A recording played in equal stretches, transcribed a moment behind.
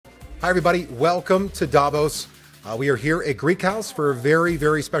Hi, everybody. Welcome to Davos. We are here at Greek House for a very,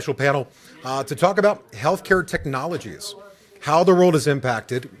 very special panel to talk about healthcare technologies, how the world is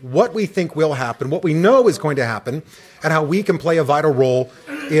impacted, what we think will happen, what we know is going to happen, and how we can play a vital role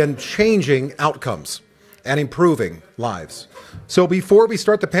in changing outcomes and improving lives. So before we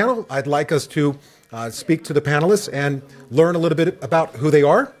start the panel, I'd like us to speak to the panelists and learn a little bit about who they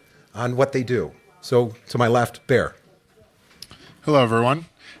are and what they do. So to my left, Bear. Hello, everyone.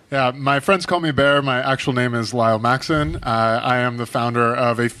 Yeah, my friends call me Bear. My actual name is Lyle Maxon. I am the founder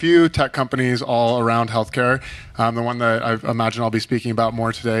of a few tech companies all around healthcare. The one that I imagine I'll be speaking about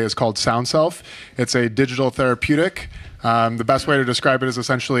more today is called SoundSelf. It's a digital therapeutic. The best way to describe it is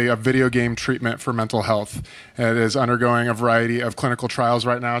essentially a video game treatment for mental health. It is undergoing a variety of clinical trials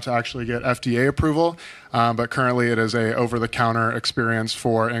right now to actually get FDA approval, but currently it is a over-the-counter experience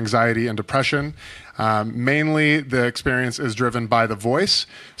for anxiety and depression. Mainly, the experience is driven by the voice,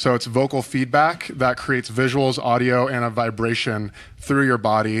 so it's vocal feedback that creates visuals, audio, and a vibration through your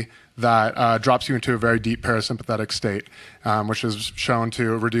body that drops you into a very deep parasympathetic state, which is shown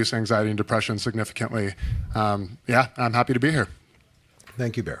to reduce anxiety and depression significantly. Yeah, I'm happy to be here.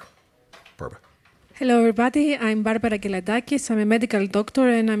 Thank you, Bear. Barbara. Hello, everybody. I'm Barbara Geladakis. I'm a medical doctor,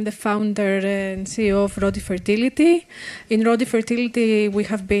 and I'm the founder and CEO of Rodi Fertility. In Rodi Fertility, we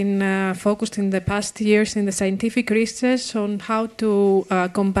have been focused in the past years in the scientific research on how to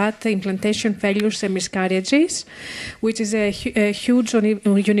combat implantation failures and miscarriages, which is a huge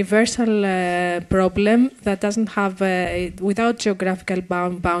universal problem that doesn't have, without geographical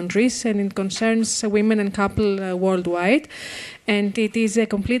boundaries, and it concerns women and couples worldwide. And it is a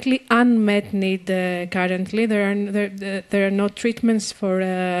completely unmet need currently. There are no treatments for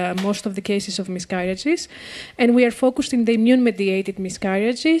most of the cases of miscarriages. And we are focused in the immune-mediated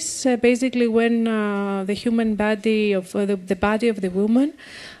miscarriages, basically when the human body of the body of the woman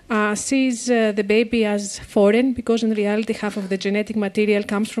sees the baby as foreign, because in reality half of the genetic material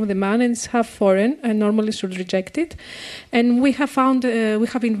comes from the man and it's half foreign and normally should reject it. And we have found, we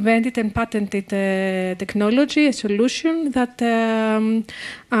have invented and patented technology, a solution that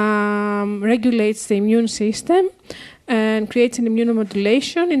regulates the immune system and creates an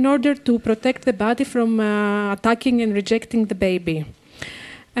immunomodulation in order to protect the body from attacking and rejecting the baby.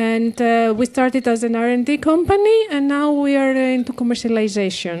 And we started as an R&D company, and now we are into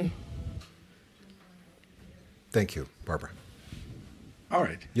commercialization. Thank you, Barbara. All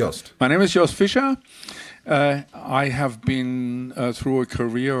right. Jost. My name is Jost Fischer. I have been through a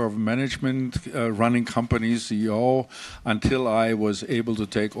career of management, running companies, CEO, until I was able to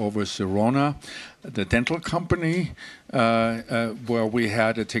take over Sirona, the dental company, where we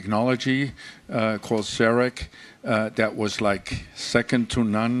had a technology called CEREC that was like second to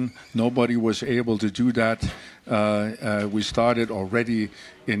none. Nobody was able to do that. We started already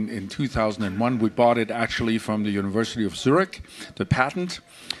in 2001. We bought it actually from the University of Zurich, the patent.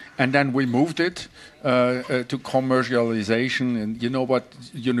 And then we moved it to commercialization. And you know what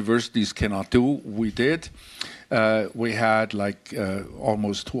universities cannot do? We did. We had like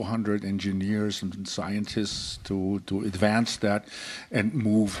almost 200 engineers and scientists to advance that and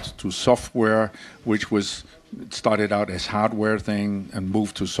moved to software, which was started out as hardware thing and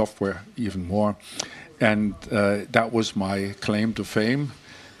moved to software even more. And that was my claim to fame.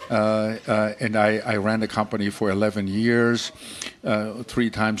 And I ran the company for 11 years, 3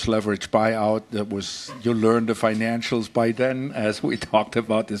 times leverage buyout. That was, you learned the financials by then, as we talked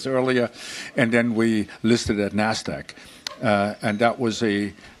about this earlier. And then we listed at NASDAQ. And that was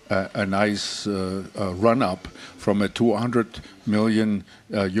a nice run-up from a 200 million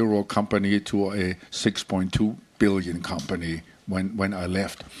euro company to a 6.2 billion company when I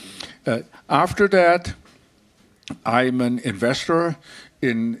left. After that, I'm an investor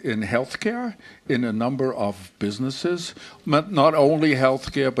in healthcare, in a number of businesses, not only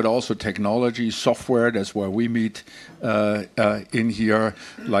healthcare, but also technology, software. That's where we meet in here,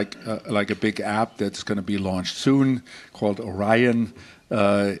 like a big app that's going to be launched soon called Orion.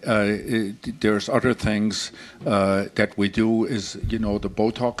 There's other things that we do is, you know, the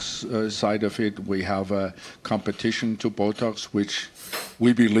Botox side of it. We have a competition to Botox, which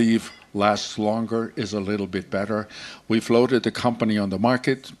we believe lasts longer, is a little bit better. We floated the company on the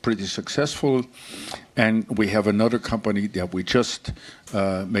market, pretty successful. And we have another company that we just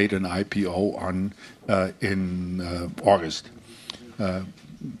made an IPO on in August.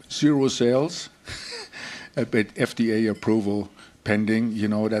 0 sales, but FDA approval pending. You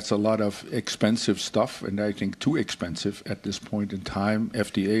know, that's a lot of expensive stuff, and I think too expensive at this point in time.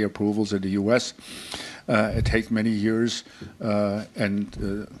 FDA approvals in the US it takes many years,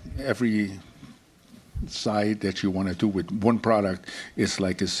 and every side that you want to do with one product is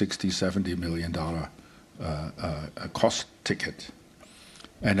like a $60-70 million cost ticket.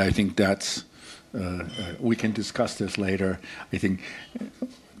 And I think that's, we can discuss this later. I think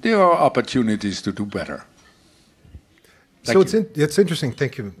there are opportunities to do better. So it's interesting.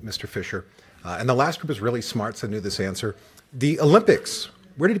 Thank you, Mr. Fischer. And the last group is really smart, so I knew this answer. The Olympics,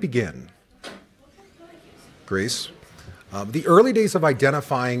 where did it begin? Greece. The early days of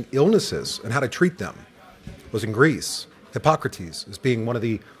identifying illnesses and how to treat them was in Greece. Hippocrates is being one of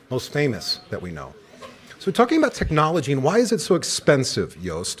the most famous that we know. So talking about technology and why is it so expensive,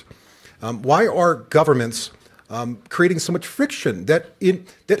 Jost? Why are governments creating so much friction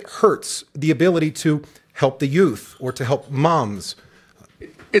that hurts the ability to help the youth or to help moms?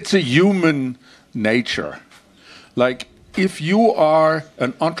 It's a human nature. Like, if you are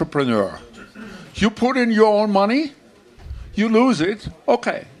an entrepreneur, you put in your own money, you lose it,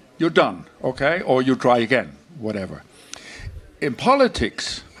 okay, you're done, okay? Or you try again, whatever. In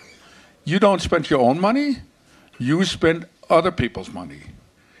politics, you don't spend your own money, you spend other people's money.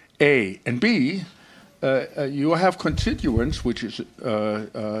 A. And B, you have constituents, which is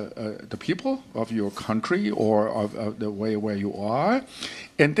the people of your country or of the way where you are,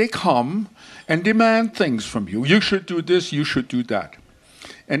 and they come and demand things from you. You should do this, you should do that.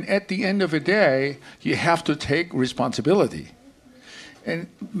 And at the end of the day, you have to take responsibility. And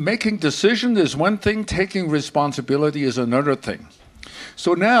making decisions is one thing, taking responsibility is another thing.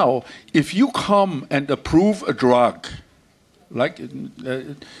 So now, if you come and approve a drug, like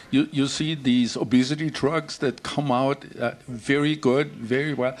you see these obesity drugs that come out very good,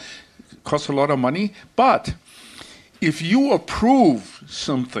 very well, cost a lot of money. But if you approve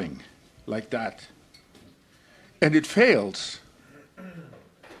something like that and it fails,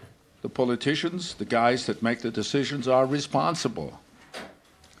 the politicians, the guys that make the decisions are responsible.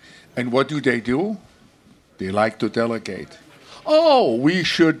 And what do? They like to delegate. Oh, we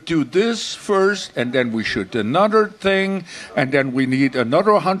should do this first, and then we should do another thing, and then we need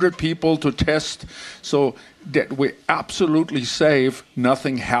another 100 people to test so that we're absolutely safe,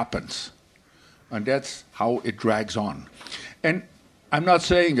 nothing happens. And that's how it drags on. And I'm not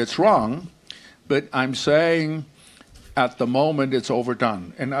saying it's wrong, but I'm saying at the moment it's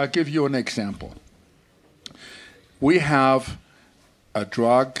overdone. And I'll give you an example. We have a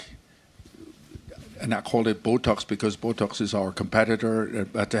drug, and I call it Botox because Botox is our competitor,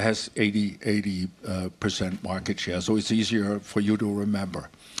 but it has 80% market share, so it's easier for you to remember.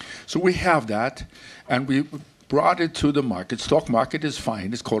 So we have that, and we brought it to the market. Stock market is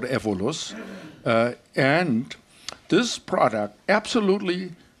fine. It's called Evolus. And this product,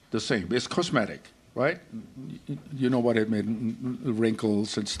 absolutely the same. It's cosmetic, right? You know what it made,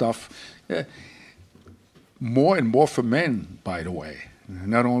 wrinkles and stuff. More and more for men, by the way.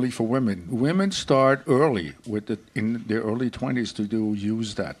 Not only for women. Women start early, in their early 20s to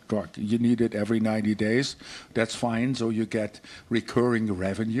use that drug. You need it every 90 days. That's fine, so you get recurring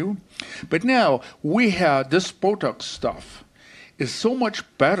revenue. But now we have this Botox stuff is so much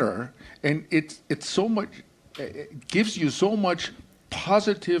better, and it's so much. It gives you so much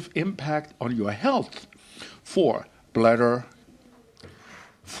positive impact on your health for bladder,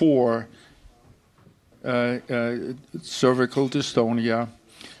 for cervical dystonia,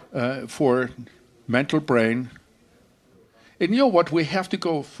 for mental brain. And you know what? We have to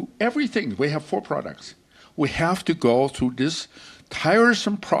go through everything. We have 4 products. We have to go through this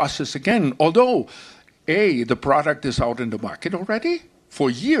tiresome process again, although, A, the product is out in the market already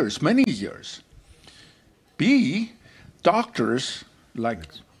for years, many years. B, doctors, like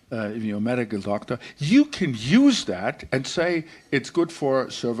if you're a medical doctor, you can use that and say it's good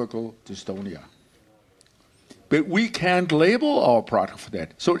for cervical dystonia. But we can't label our product for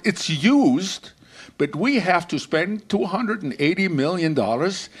that. So it's used, but we have to spend $280 million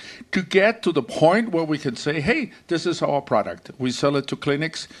to get to the point where we can say, hey, this is our product. We sell it to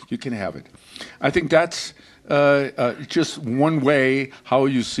clinics, you can have it. I think that's just one way how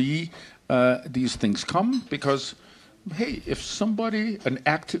you see these things come, because hey, if somebody,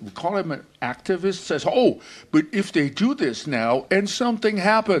 we call him an activist, says, oh, but if they do this now and something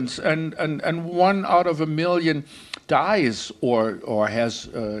happens and 1 out of 1 million dies or has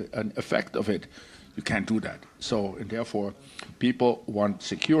an effect of it, you can't do that. So, and therefore, people want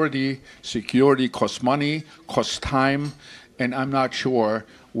security. Security costs money, costs time, and I'm not sure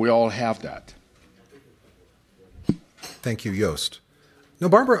we all have that. Thank you, Jost. Now,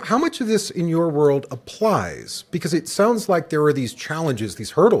 Barbara, how much of this in your world applies? Because it sounds like there are these challenges,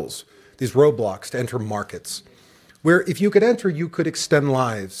 these hurdles, these roadblocks to enter markets, where if you could enter, you could extend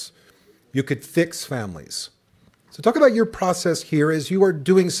lives, you could fix families. So talk about your process here as you are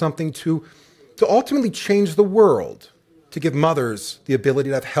doing something to to ultimately change the world, to give mothers the ability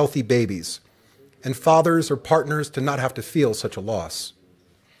to have healthy babies, and fathers or partners to not have to feel such a loss?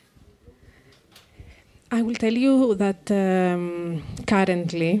 I will tell you that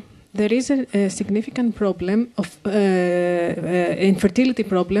currently there is a significant problem of infertility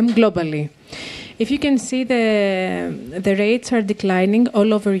problem globally. If you can see, the rates are declining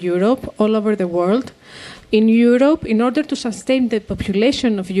all over Europe, all over the world. In Europe, in order to sustain the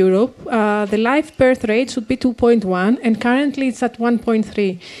population of Europe, the live birth rate should be 2.1, and currently it's at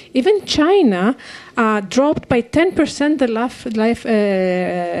 1.3. Even China dropped by 10% the live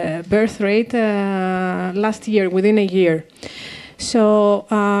birth rate last year, within a year. So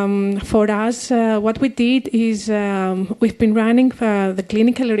for us, what we did is we've been running the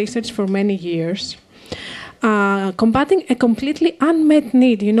clinical research for many years, combating a completely unmet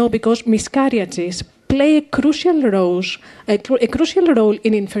need, because miscarriages play a crucial role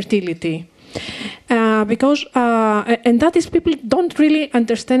in infertility. Because and that is, people don't really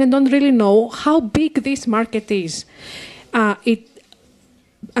understand and don't really know how big this market is.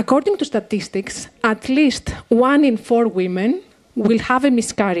 According to statistics, at least 1 in 4 women will have a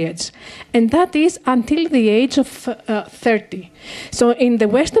miscarriage, and that is until the age of 30. So in the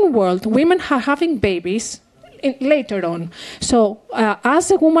Western world, women are having babies later on. So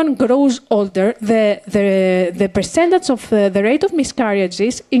as a woman grows older, the percentage of the rate of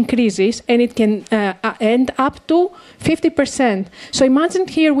miscarriages increases, and it can end up to 50%. So imagine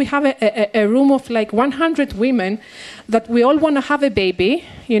here we have a room of like 100 women that we all want to have a baby,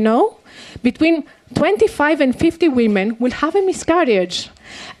 Between 25 and 50 women will have a miscarriage.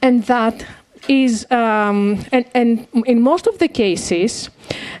 And that is, and in most of the cases,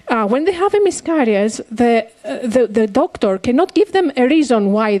 when they have a miscarriage, the doctor cannot give them a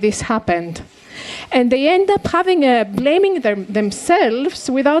reason why this happened. And they end up blaming themselves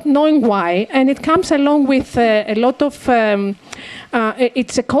without knowing why. And it comes along with a lot of,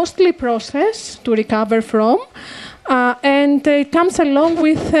 it's a costly process to recover from. And it comes along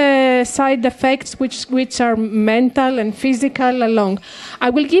with side effects which are mental and physical along. I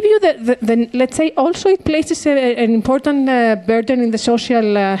will give you the let's say, also it places an important burden in the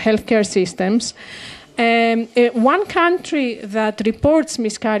social healthcare systems. One country that reports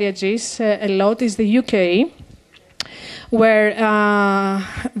miscarriages a lot is the UK, where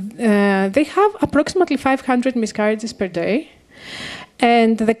they have approximately 500 miscarriages per day.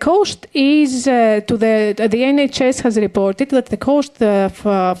 And the cost is, the NHS has reported that the cost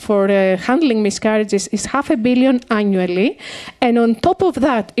for handling miscarriages is $500 million annually. And on top of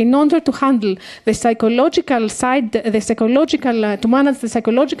that, in order to handle the psychological side, to manage the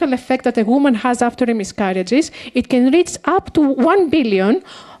psychological effect that a woman has after a miscarriages, it can reach up to $1 billion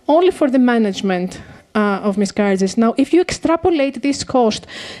only for the management of miscarriages. Now, if you extrapolate this cost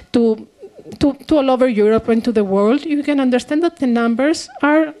to all over Europe and to the world, you can understand that the numbers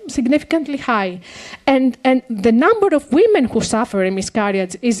are significantly high. And the number of women who suffer a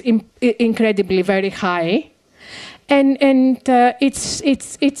miscarriage is incredibly very high. And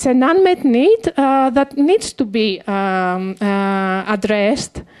it's an unmet need that needs to be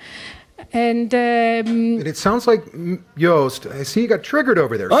addressed. And it sounds like, Jost, I see you got triggered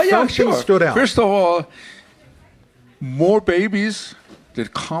over there. Oh, yeah, Something sure. stood out. First of all, more babies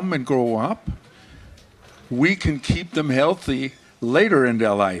that come and grow up, we can keep them healthy later in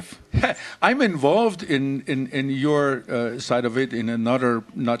their life. I'm involved in your side of it, in another,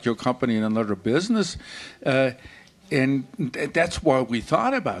 not your company, in another business, and that's why we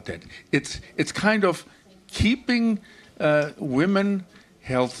thought about that. It's kind of keeping women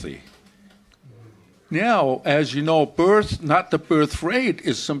healthy. Now, as you know, not the birth rate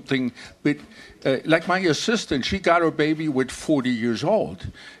is something, but like my assistant, she got her baby with 40 years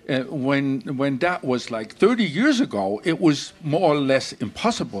old. When that was like 30 years ago, it was more or less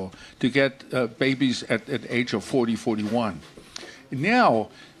impossible to get babies at the age of 40, 41. Now,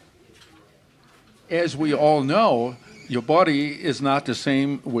 as we all know, your body is not the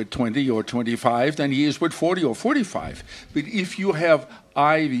same with 20 or 25 than he is with 40 or 45. But if you have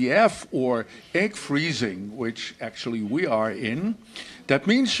IVF or egg freezing, which actually we are in, that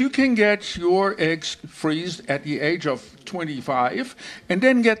means you can get your eggs freezed at the age of 25 and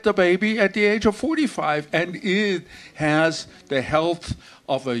then get the baby at the age of 45. And it has the health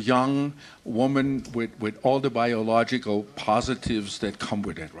of a young woman with all the biological positives that come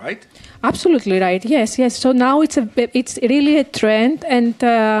with it, right? Absolutely right. Yes. So now it's really a trend, and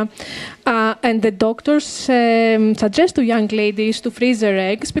the doctors suggest to young ladies to freeze their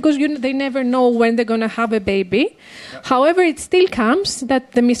eggs because they never know when they're going to have a baby. Yep. However, it still comes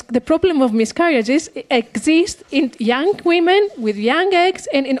that the problem of miscarriages exists in young women with young eggs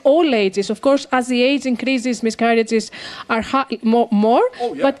and in all ages. Of course, as the age increases, miscarriages are more.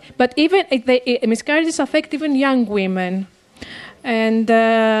 Oh, yeah. But even miscarriages affect even young women. And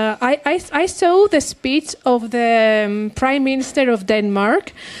I saw the speech of the Prime Minister of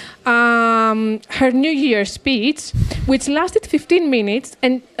Denmark, her New Year speech, which lasted 15 minutes,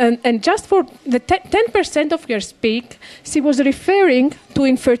 and just for the 10% of her speech, she was referring to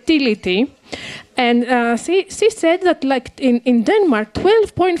infertility. And she said that, like in Denmark,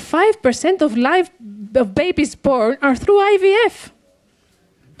 12.5% of babies born are through IVF.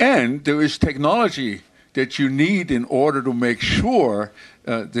 And there is technology that you need in order to make sure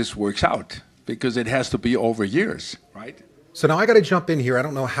this works out, because it has to be over years, right? So now I got to jump in here. I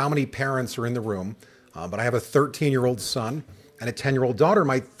don't know how many parents are in the room, but I have a 13-year-old son and a 10-year-old daughter.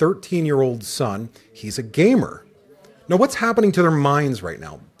 My 13-year-old son, he's a gamer. Now, what's happening to their minds right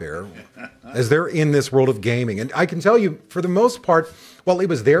now, Bear, as they're in this world of gaming? And I can tell you, for the most part, while it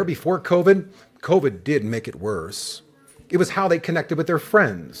was there before COVID, COVID did make it worse. It was how they connected with their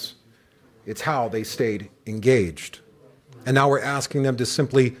friends. It's how they stayed engaged. And now we're asking them to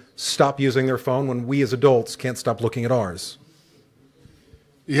simply stop using their phone when we as adults can't stop looking at ours.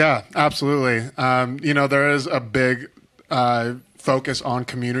 Yeah, absolutely. There is a big focus on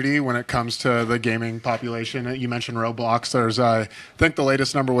community when it comes to the gaming population. You mentioned Roblox. There's, I think the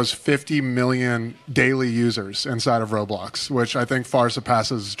latest number was 50 million daily users inside of Roblox, which I think far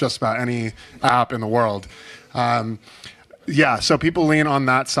surpasses just about any app in the world. Yeah, so people lean on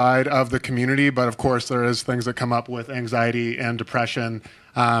that side of the community, but of course there is things that come up with anxiety and depression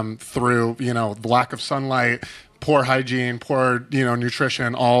through, the lack of sunlight, poor hygiene, poor,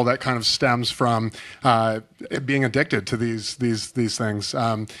 nutrition, all that kind of stems from being addicted to these things.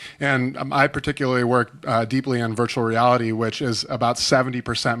 And I particularly work deeply in virtual reality, which is about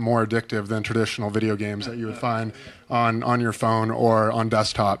 70% more addictive than traditional video games that you would find on your phone or on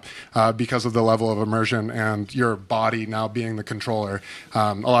desktop because of the level of immersion and your body now being the controller.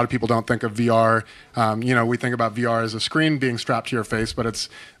 A lot of people don't think of VR. We think about VR as a screen being strapped to your face, but it's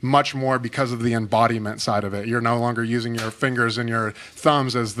much more because of the embodiment side of it. You're no longer using your fingers and your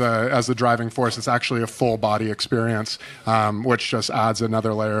thumbs as the driving force. It's actually a full body experience, which just adds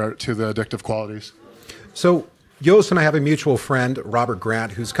another layer to the addictive qualities. So Jost and I have a mutual friend, Robert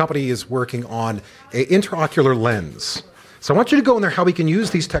Grant, whose company is working on an intraocular lens. So I want you to go in there how we can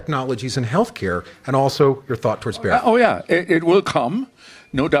use these technologies in healthcare, and also your thought towards Bear. Oh yeah, it will come,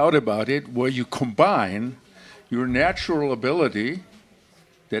 no doubt about it, where you combine your natural ability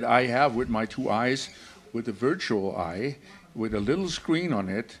that I have with my two eyes with a virtual eye, with a little screen on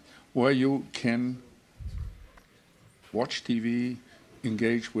it, where you can watch TV,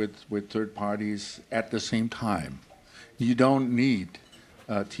 engage with third parties at the same time. You don't need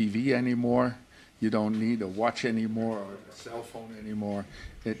TV anymore. You don't need a watch anymore or a cell phone anymore.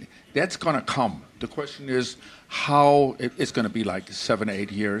 That's going to come. The question is how. It's going to be like 7,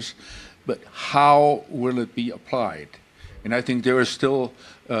 8 years, but how will it be applied? And I think there is still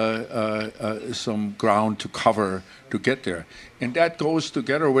some ground to cover to get there. And that goes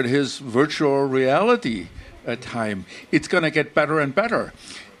together with his virtual reality time. It's going to get better and better.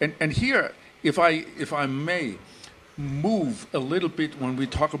 And here, if I may move a little bit when we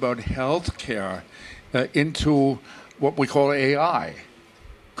talk about healthcare into what we call AI,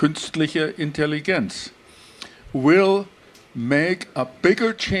 künstliche Intelligenz, will make a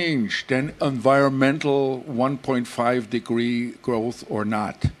bigger change than environmental 1.5 degree growth or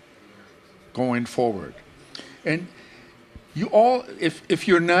not going forward. And you all, if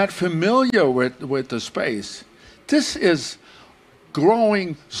you're not familiar with the space, this is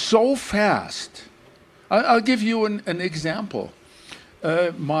growing so fast. I'll give you an example.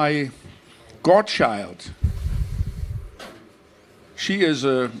 My godchild, she is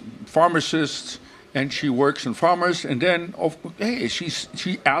a pharmacist and she works in farmers, and then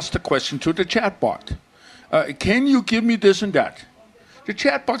she asked a question to the chatbot. Can you give me this and that? The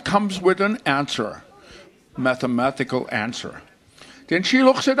chatbot comes with an answer, mathematical answer. Then she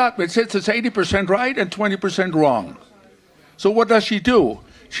looks it up. It says it's 80% right and 20% wrong. So what does she do?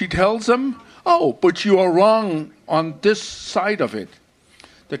 She tells them, oh, but you are wrong on this side of it.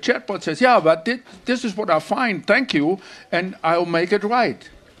 The chatbot says, yeah, but this is what I find, thank you, and I'll make it right.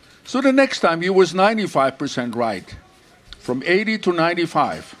 So the next time he was 95% right, from 80 to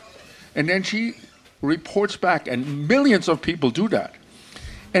 95. And then she reports back, and millions of people do that.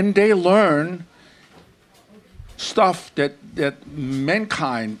 And they learn stuff that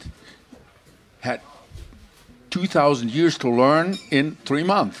mankind had 2,000 years to learn in 3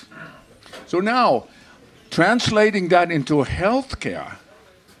 months. So now, translating that into healthcare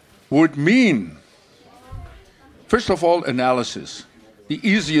would mean, first of all, analysis. The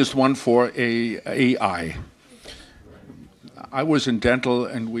easiest one for AI. I was in dental,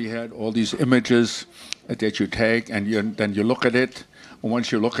 and we had all these images that you take, and then you look at it. And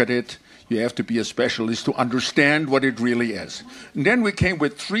once you look at it, you have to be a specialist to understand what it really is. And then we came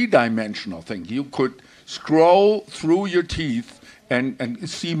with three-dimensional thing. You could scroll through your teeth and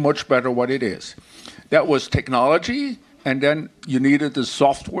see much better what it is. That was technology, and then you needed the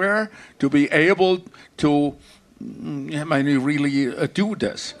software to be able to really do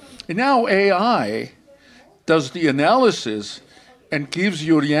this. And now AI does the analysis and gives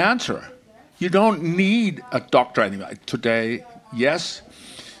you the answer. You don't need a doctor anymore. Today, yes,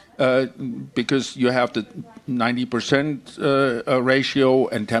 because you have the 90% ratio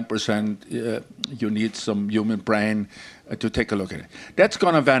and 10% you need some human brain to take a look at it. That's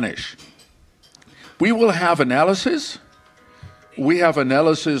going to vanish. We will have analysis. We have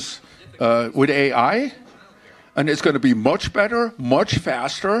analysis with AI, and it's going to be much better, much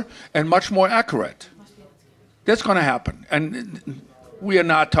faster, and much more accurate. That's going to happen. And we're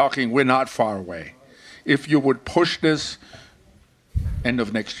not far away. If you would push this, end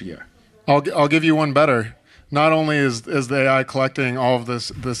of next year. I'll give you one better. Not only is the AI collecting all of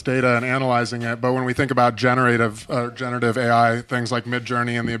this data and analyzing it, but when we think about generative AI, things like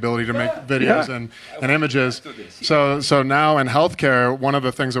Midjourney and the ability to make videos and images. So now in healthcare, one of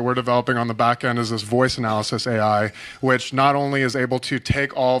the things that we're developing on the back end is this voice analysis AI, which not only is able to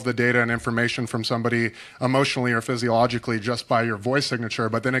take all of the data and information from somebody emotionally or physiologically just by your voice signature,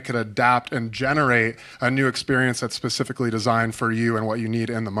 but then it could adapt and generate a new experience that's specifically designed for you and what you need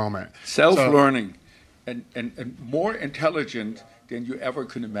in the moment. Self-learning. And more intelligent than you ever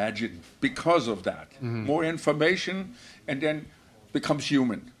could imagine because of that. Mm-hmm. More information, and then becomes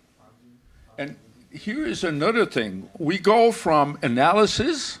human. And here is another thing. We go from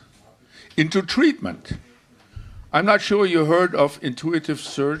analysis into treatment. I'm not sure you heard of intuitive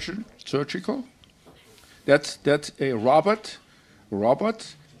surgical. That's a robot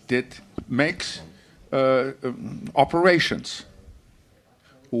that makes operations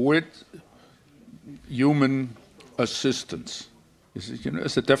with human assistance.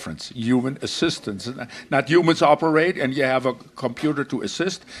 It's a difference. Human assistance. Not humans operate and you have a computer to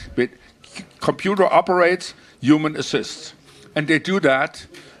assist, but computer operates, human assists. And they do that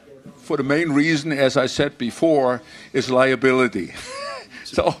for the main reason, as I said before, is liability.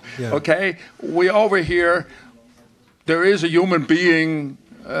 So, okay, we over here, there is a human being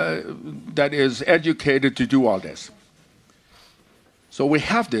that is educated to do all this. So we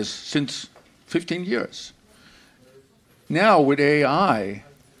have this since 15 years. Now with AI,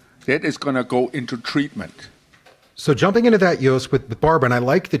 that is going to go into treatment. So jumping into that, Jost, with Barbara, and I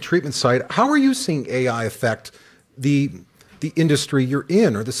like the treatment side, how are you seeing AI affect the industry you're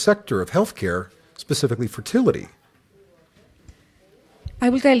in, or the sector of healthcare, specifically fertility? I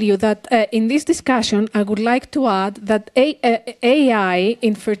will tell you that in this discussion, I would like to add that AI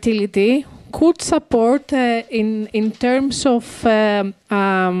in fertility could support in terms of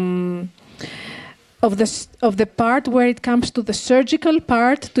the part where it comes to the surgical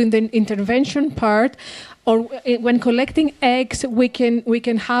part, to the intervention part, or when collecting eggs, we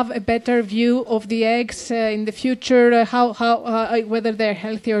can have a better view of the eggs in the future, whether they're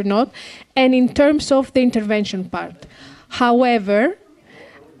healthy or not, and in terms of the intervention part. However,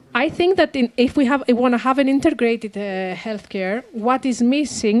 I think that if we want to have an integrated healthcare, what is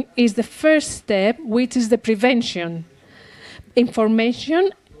missing is the first step, which is the prevention,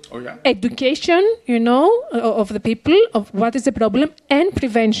 information. Education, of the people, of what is the problem, and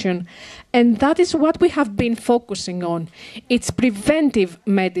prevention. And that is what we have been focusing on. It's preventive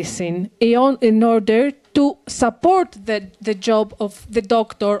medicine in order to support the job of the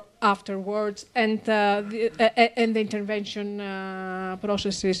doctor afterwards and the intervention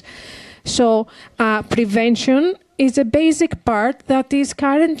processes. So prevention is a basic part that is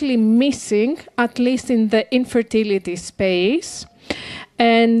currently missing, at least in the infertility space.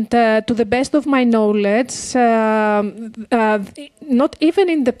 And to the best of my knowledge, not even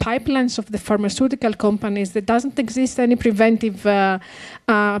in the pipelines of the pharmaceutical companies, there doesn't exist any preventive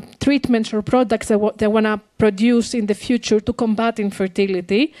treatments or products that they want to produce in the future to combat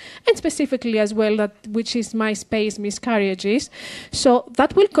infertility, and specifically as well, which is my space, miscarriages. So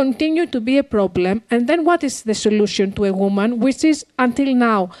that will continue to be a problem. And then what is the solution to a woman, which is until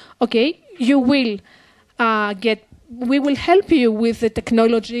now, okay, you will get we will help you with the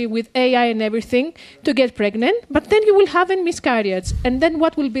technology, with AI and everything to get pregnant, but then you will have a miscarriage. And then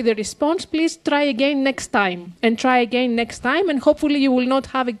what will be the response? Please try again next time, and try again next time, and hopefully you will not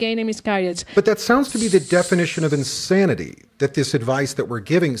have again a miscarriage. But that sounds to be the definition of insanity, that this advice that we're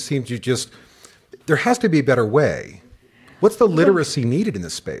giving seems to just, there has to be a better way. What's the literacy needed in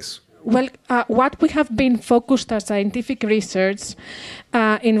this space? Well, what we have been focused as scientific research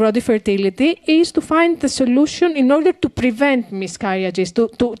in Rodi Fertility is to find the solution in order to prevent miscarriages, to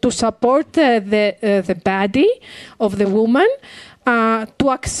support the body of the woman,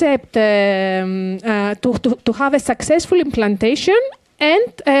 to accept, to have a successful implantation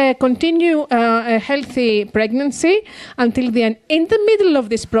and continue a healthy pregnancy until the end. In the middle of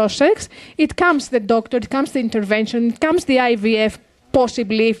this process, it comes the doctor, it comes the intervention, it comes the IVF.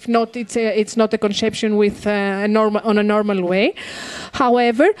 Possibly, if not, it's not a conception with on a normal way.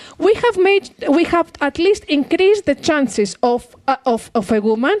 However, we have at least increased the chances of a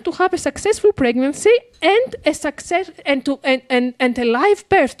woman to have a successful pregnancy and a live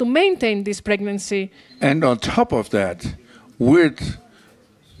birth to maintain this pregnancy. And on top of that, with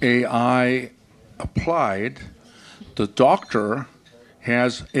AI applied, the doctor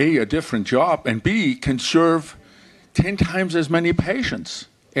has a different job, and B, can serve 10 times as many patients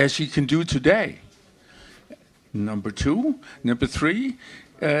as he can do today. Number three,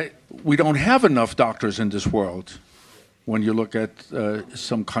 we don't have enough doctors in this world when you look at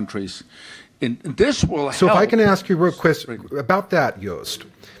some countries. And this will help. So if I can ask you real quick about that, Jost.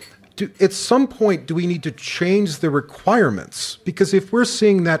 At some point, do we need to change the requirements? Because if we're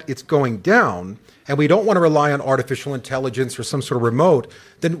seeing that it's going down and we don't want to rely on artificial intelligence or some sort of remote,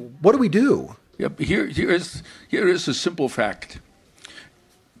 then what do we do? Yep. Here is a simple fact.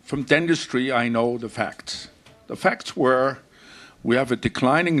 From dentistry, I know the facts. The facts were we have a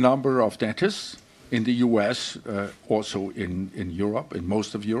declining number of dentists in the US, also in Europe, in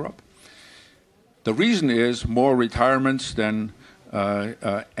most of Europe. The reason is more retirements than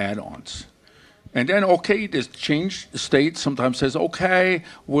add-ons. And then, okay, this changed. The state sometimes says, okay,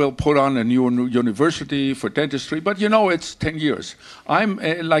 we'll put on a new university for dentistry, but you know, it's 10 years. I'm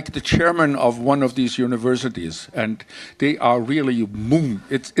like the chairman of one of these universities, and they are really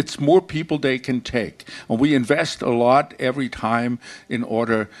it's more people they can take. And we invest a lot every time in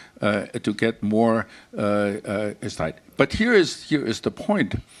order to get more aside. But here is the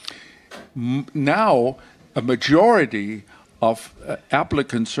point. Now, a majority of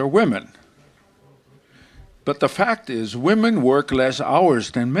applicants are women. But the fact is, women work less hours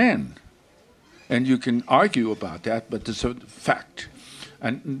than men. And you can argue about that, but it's a fact.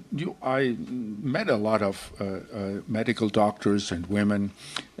 And I met a lot of medical doctors and women,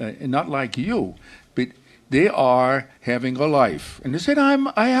 not like you, but they are having a life. And they said, I'm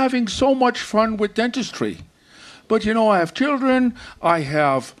having so much fun with dentistry. But you know, I have children, I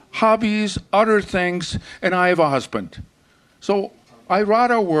have hobbies, other things, and I have a husband. So I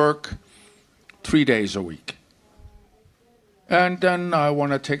rather work 3 days a week. And then I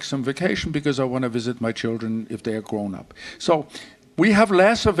want to take some vacation because I want to visit my children if they are grown up. So we have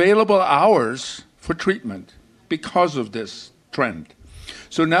less available hours for treatment because of this trend.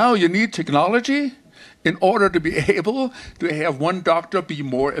 So now you need technology in order to be able to have one doctor be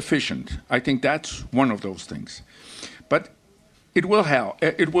more efficient. I think that's one of those things. But it will help.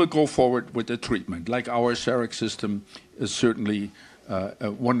 It will go forward with the treatment. Like our CEREC system is certainly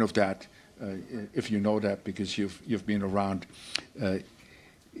one of that. If you know that because you've been around,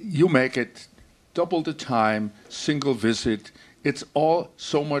 you make it double the time, single visit. It's all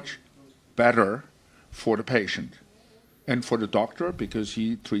so much better for the patient and for the doctor because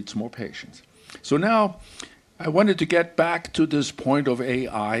he treats more patients. So now I wanted to get back to this point of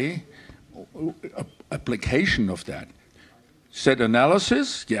AI, application of that. Set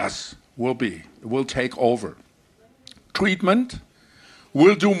analysis, yes, will take over. Treatment,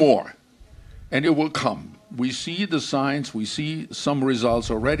 will do more. And it will come. We see the signs, we see some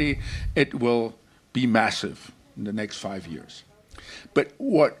results already. It will be massive in the next 5 years. But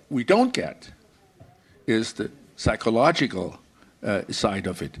what we don't get is the psychological side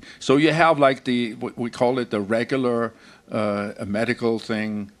of it. So you have like we call it the regular medical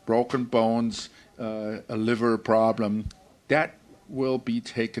thing, broken bones, a liver problem. That will be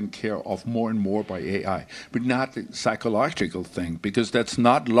taken care of more and more by AI, but not the psychological thing, because that's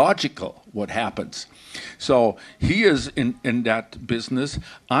not logical what happens. So he is in that business,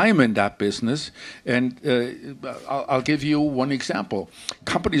 I'm in that business, and I'll give you one example.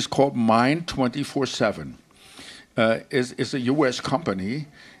 Company is called Mind 24/7. Is a US company,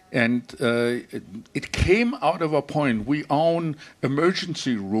 and it came out of a point, we own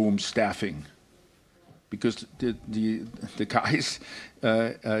emergency room staffing. because the guys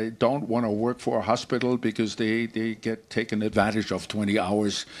don't want to work for a hospital because they get taken advantage of 20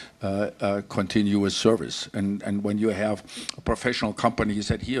 hours continuous service. And when you have a professional company, you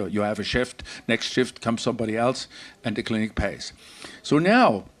said, here, you have a shift, next shift comes somebody else, and the clinic pays. So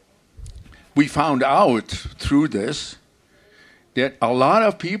now, we found out through this that a lot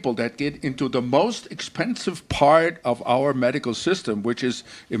of people that get into the most expensive part of our medical system, which is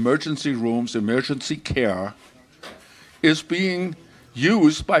emergency rooms, emergency care, is being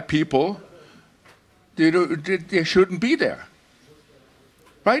used by people that they shouldn't be there.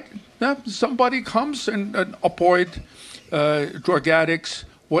 Right? Now, somebody comes and avoid drug addicts,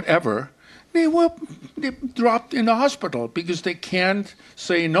 whatever, they dropped in the hospital because they can't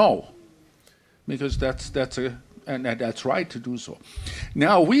say no, because that's right to do so.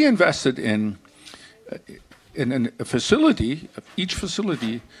 Now we invested in a facility. Each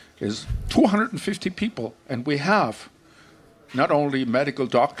facility is 250 people, and we have not only medical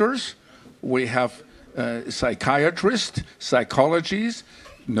doctors, we have psychiatrists, psychologists,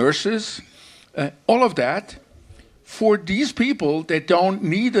 nurses, all of that, for these people that don't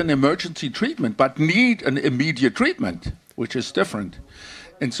need an emergency treatment, but need an immediate treatment, which is different.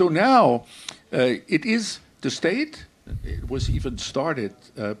 And so now it is the state. It was even started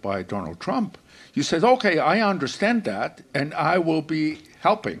by Donald Trump. He said, okay, I understand that, and I will be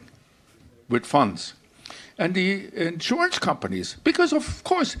helping with funds. And the insurance companies, because of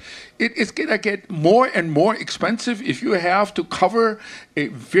course, it's going to get more and more expensive if you have to cover a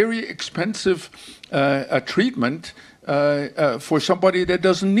very expensive treatment for somebody that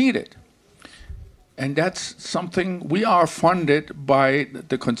doesn't need it. And that's something we are funded by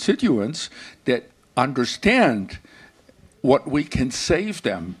the constituents that understand what we can save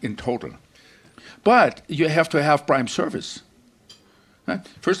them in total. But you have to have prime service.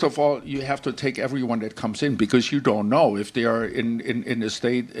 First of all, you have to take everyone that comes in, because you don't know if they are in the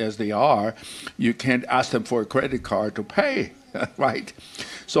state as they are. You can't ask them for a credit card to pay, right?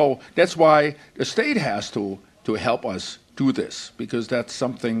 So that's why the state has to help us do this, because that's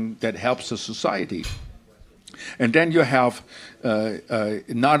something that helps the society. And then you have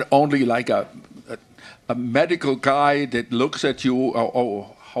not only like a medical guy that looks at you,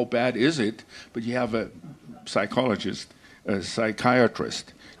 oh, how bad is it? But you have a psychologist, a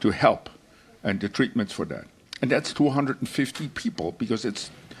psychiatrist to help, and the treatments for that. And that's 250 people,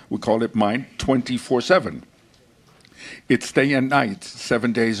 because we call it Mind 24/7. It's day and night,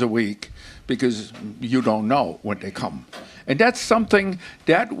 7 days a week, because you don't know when they come. And that's something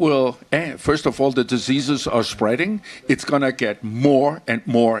that will, first of all, the diseases are spreading. It's going to get more and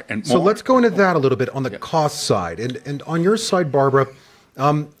more and more. So let's go into that a little bit on the cost side. And on your side, Barbara,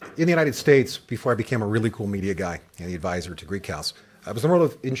 in the United States, before I became a really cool media guy and the advisor to Greek House, I was in the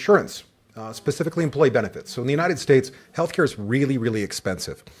world of insurance, specifically employee benefits. So in the United States, healthcare is really, really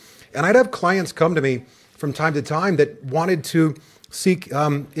expensive. And I'd have clients come to me from time to time that wanted to seek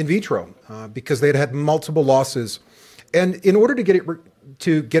in vitro because they'd had multiple losses. And in order to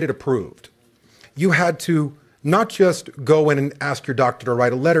get it approved, you had to not just go in and ask your doctor to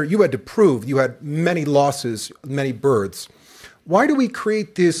write a letter. You had to prove you had many losses, many births. Why do we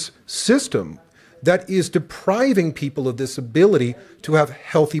create this system that is depriving people of this ability to have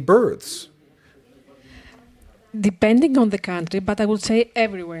healthy births? Depending on the country, but I would say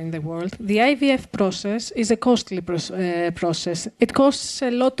everywhere in the world, the IVF process is a costly process. It costs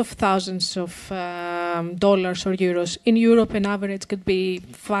a lot of thousands of dollars or euros. In Europe, an average could be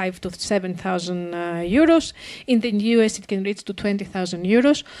 5,000 to 7,000 euros. In the US, it can reach to 20,000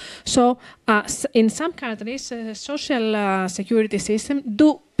 euros. So in some countries, social security system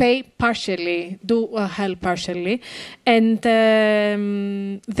do pay partially, help partially, and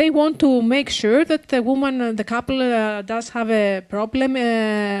they want to make sure that the woman, the couple, does have a problem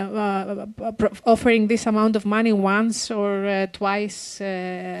offering this amount of money once or twice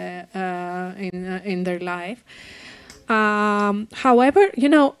in their life. However,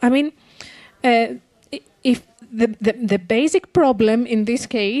 if the basic problem in this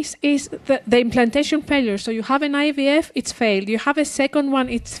case is the implantation failure. So you have an IVF, it's failed. You have a second one,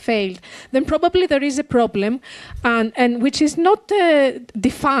 it's failed. Then probably there is a problem, and which is not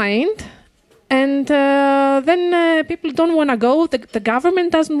defined. And then people don't want to go. The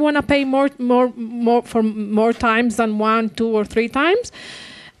government doesn't want to pay more for more times than 1, 2, or 3 times.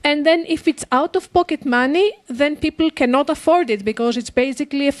 And then if it's out of pocket money, then people cannot afford it because it's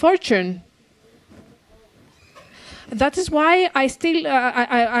basically a fortune. That is why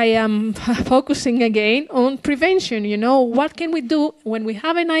I am focusing again on prevention. What can we do when we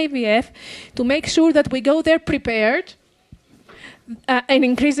have an IVF to make sure that we go there prepared, and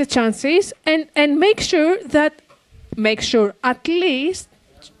increase the chances, and make sure at least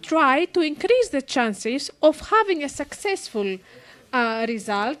try to increase the chances of having a successful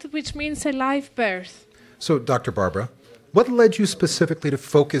result, which means a live birth. So, Dr. Barbara, what led you specifically to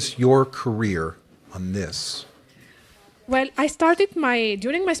focus your career on this? Well, I started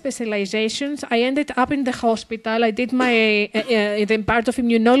during my specializations, I ended up in the hospital. I did the part of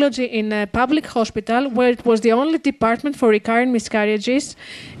immunology in a public hospital, where it was the only department for recurrent miscarriages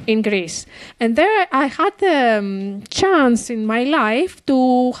in Greece. And there I had the chance in my life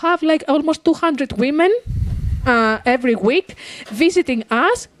to have like almost 200 women every week visiting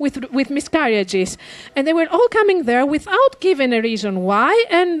us with miscarriages, and they were all coming there without giving a reason why,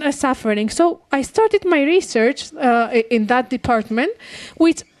 and suffering. So I started my research in that department,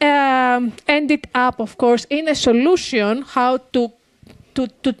 which ended up, of course, in a solution how to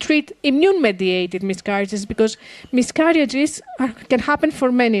treat immune-mediated miscarriages, because miscarriages can happen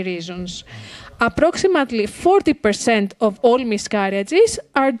for many reasons. Approximately 40% of all miscarriages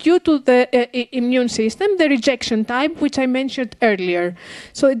are due to the immune system, the rejection type, which I mentioned earlier.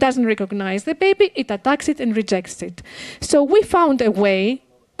 So it doesn't recognize the baby, it attacks it and rejects it. So we found a way,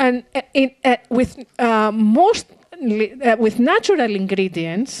 and with natural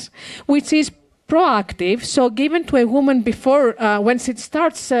ingredients, which is proactive, so given to a woman before, when she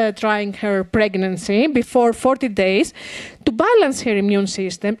starts trying her pregnancy, before 40 days, to balance her immune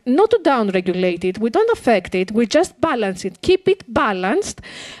system, not to downregulate it. We don't affect it, we just balance it, keep it balanced,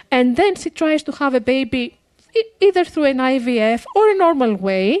 and then she tries to have a baby either through an IVF or a normal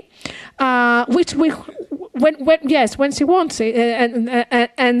way, which when she wants it,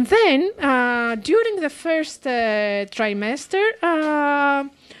 and then during the first trimester,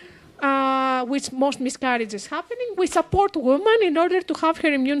 which most miscarriages happening, we support women in order to have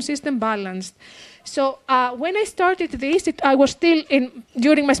her immune system balanced. So when I started this, I was still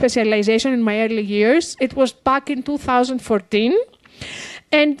during my specialization in my early years. It was back in 2014.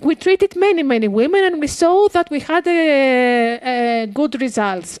 And we treated many, many women, and we saw that we had good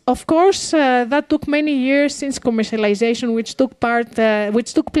results. Of course, that took many years since commercialization, which took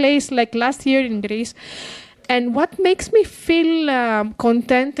place like last year in Greece. And what makes me feel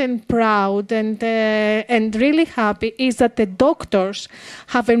content and proud and really happy is that the doctors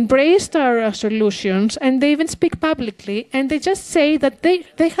have embraced our solutions, and they even speak publicly, and they just say that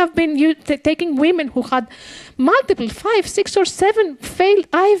they have been taking women who had multiple 5, 6, or 7 failed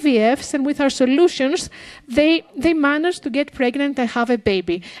IVFs, and with our solutions, they managed to get pregnant and have a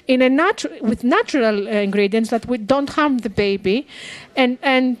baby with natural ingredients that we don't harm the baby. And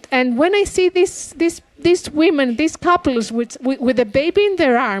when I see these women, these couples with a baby in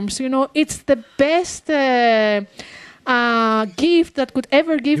their arms, it's the best gift that could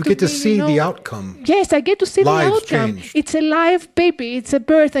ever give to me. You get to see the outcome. Yes, I get to see the outcome. Changed. It's a live baby. It's a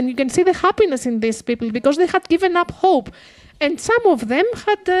birth, and you can see the happiness in these people because they had given up hope. And some of them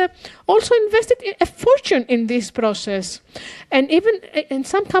had also invested a fortune in this process. And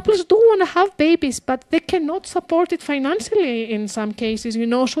some couples do want to have babies, but they cannot support it financially in some cases,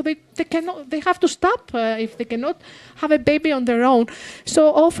 so they have to stop if they cannot have a baby on their own.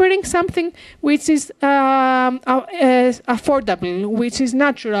 So offering something which is affordable, which is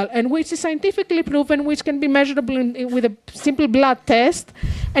natural, and which is scientifically proven, which can be measurable with a simple blood test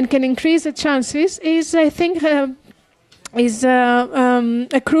and can increase the chances is, I think, is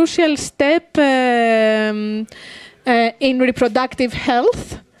a crucial step in reproductive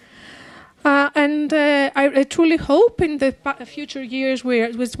health. And I truly hope in the future years,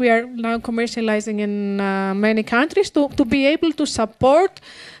 which we are now commercializing in many countries, to be able to support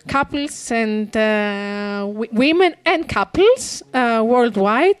couples and women and couples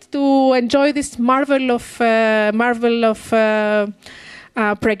worldwide to enjoy this marvel of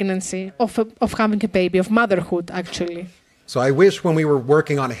pregnancy, of having a baby, of motherhood, actually. So I wish when we were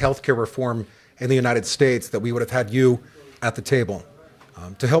working on healthcare reform in the United States that we would have had you at the table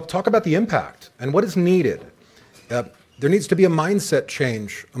to help talk about the impact and what is needed. There needs to be a mindset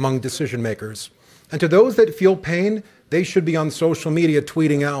change among decision makers. And to those that feel pain, they should be on social media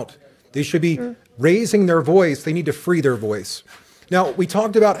tweeting out. They should be raising their voice. They need to free their voice. Now, we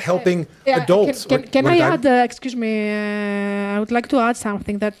talked about helping adults. Can I add, excuse me, I would like to add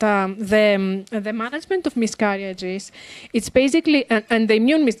something, that the management of miscarriages, it's basically, and the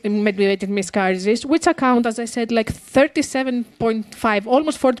immune-mediated miscarriages, which account, as I said, like 37.5,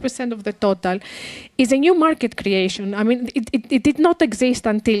 almost 40% of the total, is a new market creation. I mean, it did not exist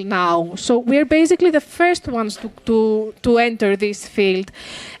until now. So we're basically the first ones to enter this field.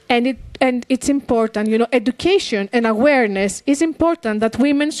 and it's important, education and awareness is important, that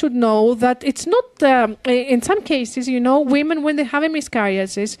women should know that it's not, in some cases, women, when they have a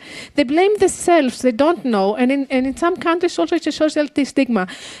miscarriages, they blame themselves, they don't know, and in some countries also it's a social stigma.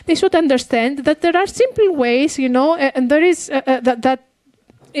 They should understand that there are simple ways, and there is, that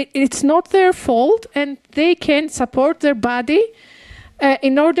it's not their fault, and they can support their body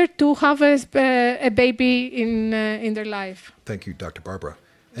in order to have a baby in their life. Thank you, Dr. Barbara.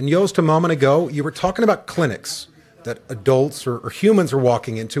 And Jost, a moment ago, you were talking about clinics that adults or humans are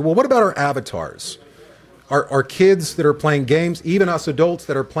walking into. Well, what about our avatars? Our kids that are playing games, even us adults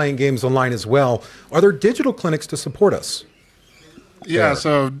that are playing games online as well, are there digital clinics to support us? Yeah,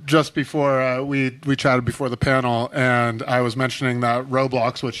 so just before we chatted before the panel, and I was mentioning that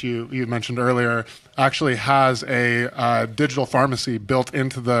Roblox, which you mentioned earlier, actually has a digital pharmacy built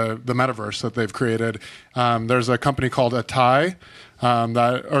into the metaverse that they've created. There's a company called Atai.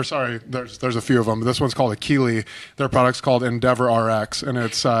 There's a few of them. This one's called Akili. Their product's called Endeavor RX, and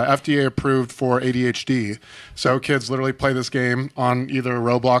it's FDA approved for ADHD. So kids literally play this game on either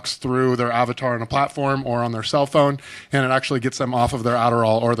Roblox through their avatar on a platform or on their cell phone, and it actually gets them off of their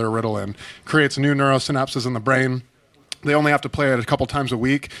Adderall or their Ritalin. Creates new neurosynapses in the brain. They only have to play it a couple times a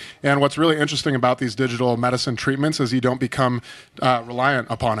week. And what's really interesting about these digital medicine treatments is you don't become reliant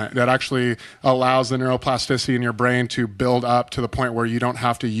upon it. That actually allows the neuroplasticity in your brain to build up to the point where you don't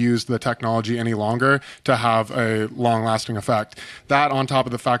have to use the technology any longer to have a long-lasting effect. That on top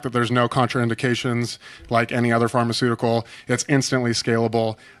of the fact that there's no contraindications like any other pharmaceutical, it's instantly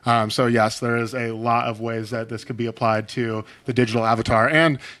scalable. So yes, there is a lot of ways that this could be applied to the digital avatar.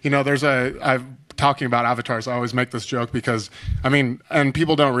 And, talking about avatars, I always make this joke because, and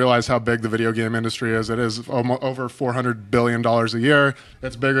people don't realize how big the video game industry is. It is over $400 billion a year.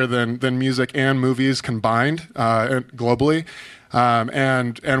 It's bigger than music and movies combined globally.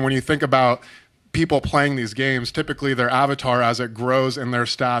 And when you think about people playing these games, typically their avatar, as it grows in their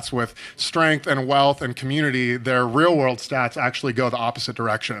stats with strength and wealth and community, their real world stats actually go the opposite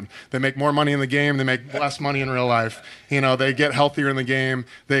direction. They make more money in the game, they make less money in real life. They get healthier in the game,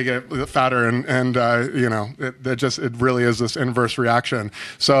 they get fatter, and it really is this inverse reaction.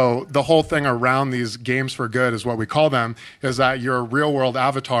 So the whole thing around these games for good is what we call them, is that your real world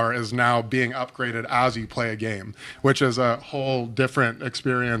avatar is now being upgraded as you play a game, which is a whole different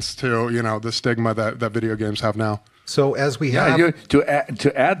experience to, the stigma that video games have now. So as we have... To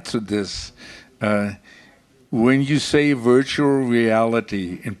add to this, when you say virtual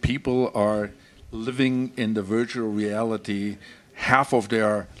reality and people are living in the virtual reality half of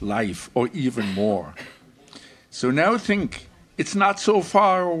their life or even more. So now think, it's not so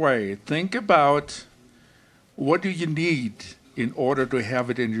far away. Think about what do you need in order to have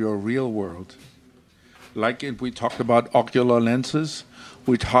it in your real world. Like we talked about ocular lenses,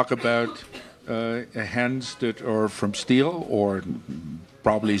 we talk about hands that are from steel or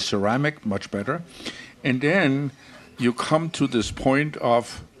probably ceramic, much better. And then you come to this point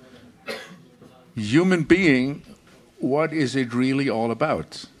of human being, what is it really all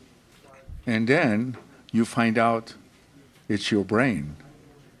about? And then you find out it's your brain.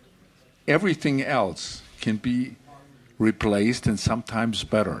 Everything else can be replaced and sometimes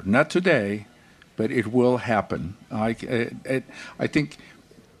better. Not today, but it will happen. I think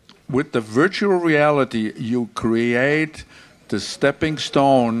with the virtual reality, you create the stepping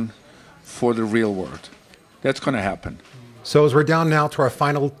stone for the real world. That's going to happen. So as we're down now to our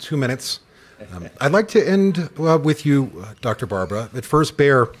final 2 minutes, I'd like to end with you, Dr. Barbara. At first,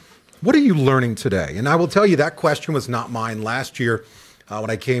 Bear, what are you learning today? And I will tell you that question was not mine. Last year,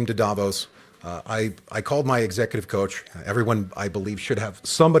 when I came to Davos, I called my executive coach. Everyone, I believe, should have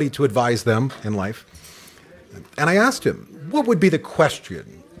somebody to advise them in life. And I asked him, what would be the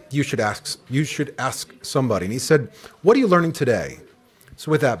question you should ask somebody? And he said, what are you learning today? So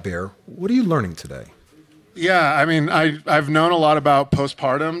with that, Bear, what are you learning today? Yeah, I mean, I've known a lot about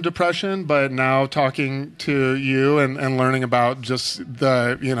postpartum depression, but now talking to you and learning about just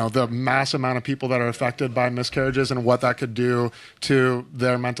the mass amount of people that are affected by miscarriages and what that could do to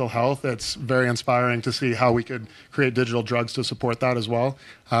their mental health, it's very inspiring to see how we could create digital drugs to support that as well.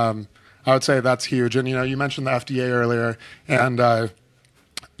 I would say that's huge. And, you mentioned the FDA earlier, and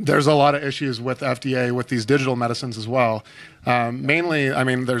there's a lot of issues with FDA with these digital medicines as well. Mainly, I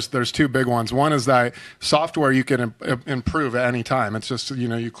mean, there's two big ones. One is that software you can improve at any time. It's just,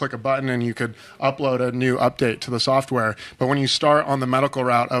 you click a button and you could upload a new update to the software. But when you start on the medical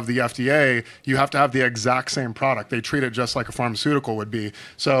route of the FDA, you have to have the exact same product. They treat it just like a pharmaceutical would be.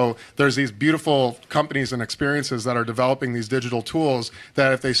 So there's these beautiful companies and experiences that are developing these digital tools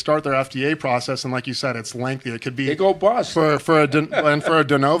that if they start their FDA process, and like you said, it's lengthy. It could be They go bust. for a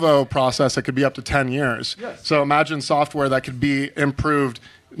de novo process, it could be up to 10 years. Yes. So imagine software that could be improved,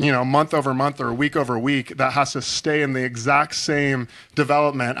 month over month or week over week, that has to stay in the exact same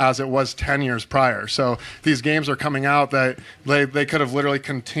development as it was 10 years prior. So these games are coming out that they could have literally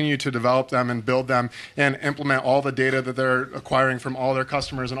continued to develop them and build them and implement all the data that they're acquiring from all their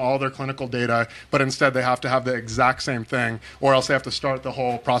customers and all their clinical data, but instead they have to have the exact same thing, or else they have to start the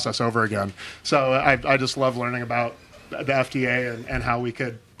whole process over again. So I just love learning about the FDA and how we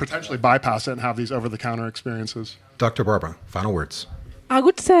could potentially bypass it and have these over-the-counter experiences. Dr. Barbara, final words. I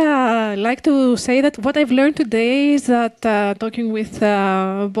would like to say that what I've learned today is that talking with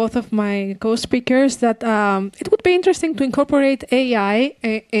both of my co-speakers, that it would be interesting to incorporate AI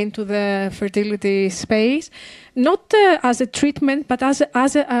into the fertility space, not as a treatment, but as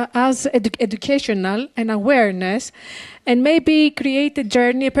educational and awareness, and maybe create a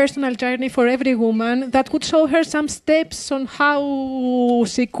journey, a personal journey for every woman that could show her some steps on how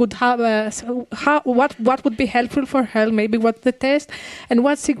she could have, what would be helpful for her, maybe what the test, and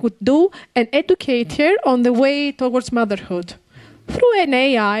what she could do, and educate her on the way towards motherhood through an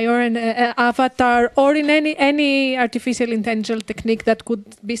AI or an avatar or in any artificial intelligence technique that could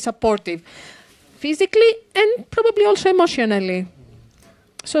be supportive, physically and probably also emotionally.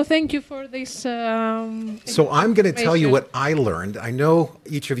 So thank you for this. So I'm going to tell you what I learned. I know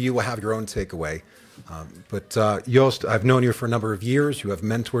each of you will have your own takeaway. But Jost, I've known you for a number of years. You have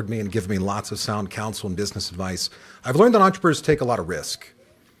mentored me and given me lots of sound counsel and business advice. I've learned that entrepreneurs take a lot of risk.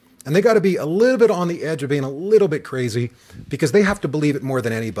 And they got to be a little bit on the edge of being a little bit crazy because they have to believe it more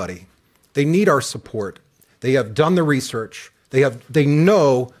than anybody. They need our support. They have done the research. They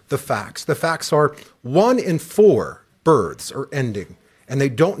know the facts. The facts are 1 in 4 births are ending, and they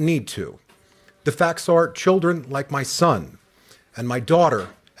don't need to. The facts are children like my son and my daughter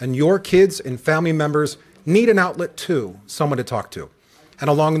and your kids and family members need an outlet too, someone to talk to. And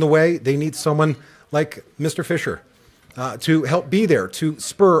along the way, they need someone like Mr. Fischer to help be there, to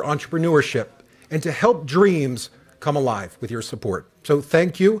spur entrepreneurship, and to help dreams come alive with your support. So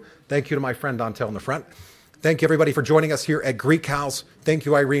thank you. Thank you to my friend Dantel in the front. Thank you, everybody, for joining us here at Greek House. Thank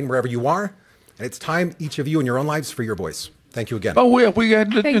you, Irene, wherever you are. And it's time, each of you in your own lives, for your voice. Thank you again. Oh, we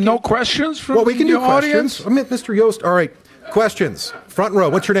had no questions from we can the do audience? questions. I mean, Mr. Jost, all right. Questions. Front row.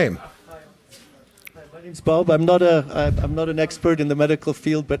 What's your name? My name's Bob. I'm not an expert in the medical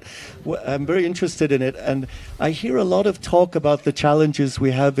field, but I'm very interested in it. And I hear a lot of talk about the challenges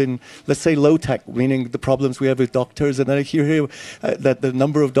we have in, let's say, low tech, meaning the problems we have with doctors. And then I hear here that the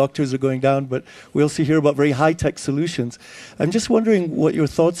number of doctors are going down, but we also hear about very high tech solutions. I'm just wondering what your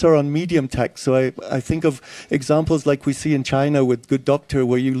thoughts are on medium tech. So I think of examples like we see in China with Good Doctor,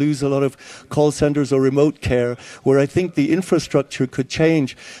 where you lose a lot of call centers or remote care, where I think the infrastructure could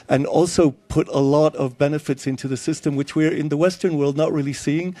change and also put a lot of benefits into the system, which we're in the Western world not really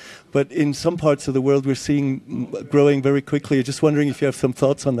seeing, but in some parts of the world we're seeing growing very quickly. Just wondering if you have some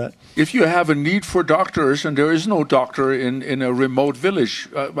thoughts on that. If you have a need for doctors and there is no doctor in a remote village,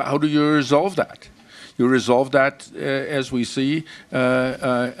 how do you resolve that? You resolve that, as we see,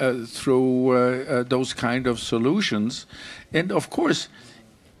 through those kind of solutions. And of course,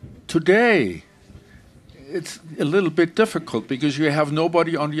 today, it's a little bit difficult because you have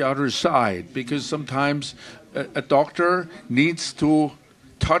nobody on the other side, because sometimes a doctor needs to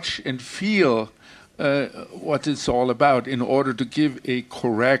touch and feel what it's all about in order to give a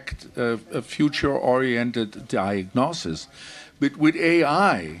correct, future-oriented diagnosis. But with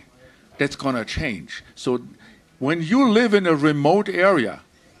AI, that's going to change. So when you live in a remote area,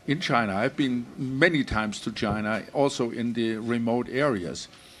 in China, I've been many times to China, also in the remote areas,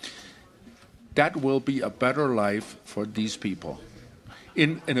 that will be a better life for these people.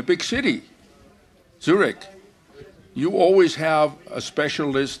 In a big city, Zurich, you always have a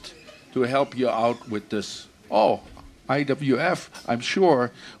specialist to help you out with this. Oh, IWF, I'm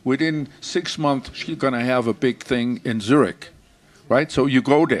sure within 6 months she's going to have a big thing in Zurich, right? So you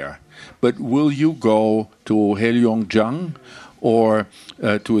go there. But will you go to Heilongjiang or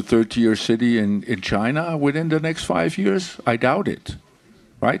to a third-tier city in China within the next 5 years? I doubt it,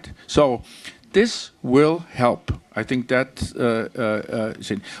 right? So this will help. I think that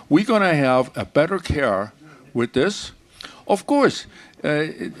we're going to have a better care with this. Of course,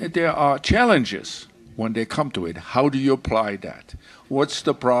 there are challenges. when they come to it. How do you apply that? What's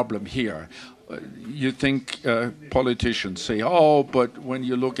the problem here? You think politicians say, oh, but when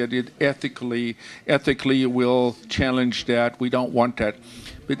you look at it ethically we'll challenge that. We don't want that.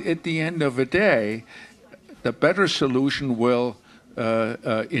 But at the end of the day, the better solution will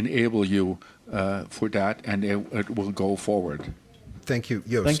enable you for that, and it will go forward. Thank you,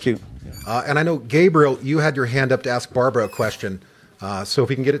 Jost. Thank you. And I know, Gabriel, you had your hand up to ask Barbara a question. So if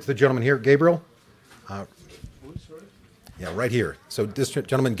we can get it to the gentleman here. Gabriel? Yeah, right here. So this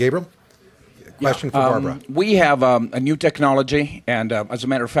gentleman, Gabriel? Question for Barbara. We have a new technology, and as a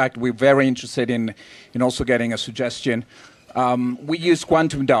matter of fact, we're very interested in also getting a suggestion. We use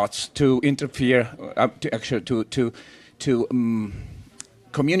quantum dots to interfere, to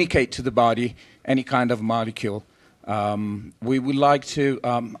communicate to the body any kind of molecule. We would like to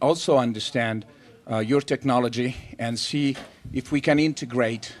also understand your technology and see if we can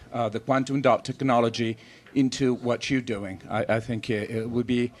integrate the quantum dot technology into what you're doing. I think it would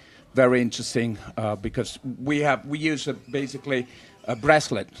be very interesting because we use basically a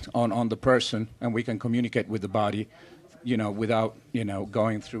bracelet on the person, and we can communicate with the body, without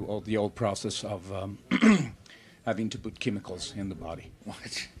going through all the old process of having to put chemicals in the body.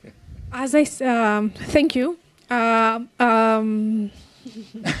 As I thank you.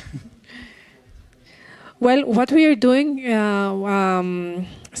 Well, what we are doing,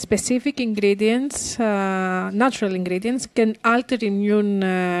 specific ingredients, natural ingredients, can alter immune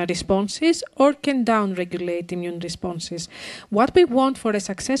responses or can down-regulate immune responses. What we want for a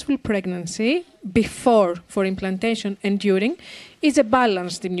successful pregnancy, before, for implantation, and during, is a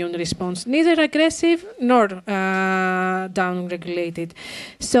balanced immune response, neither aggressive nor down-regulated.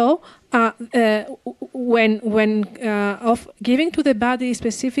 So, when of giving to the body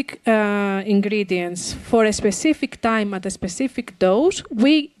specific ingredients for a specific time at a specific dose,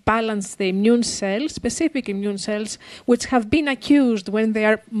 we balance the immune cells, specific immune cells, which have been accused when they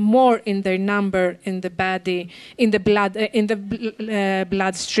are more in their number in the body, in the blood,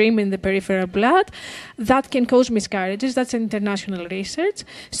 bloodstream, in the peripheral blood, that can cause miscarriages. That's international research.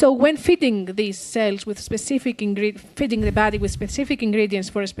 So when feeding these cells with specific feeding the body with specific ingredients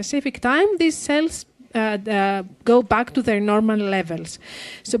for a specific time, these cells go back to their normal levels.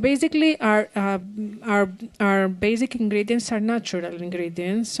 So basically, our basic ingredients are natural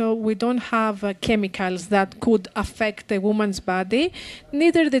ingredients. So we don't have chemicals that could affect a woman's body.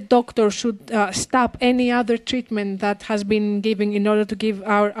 Neither the doctor should stop any other treatment that has been given in order to give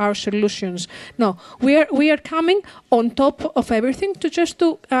our solutions. No, we are coming on top of everything to just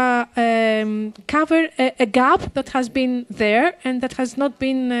to cover a gap that has been there and that has not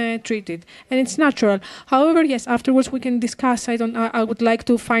been treated, and it's natural. However, yes, afterwards we can discuss. I would like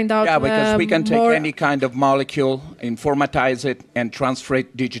to find out. Yeah, because we can take more. Any kind of molecule, informatize it, and transfer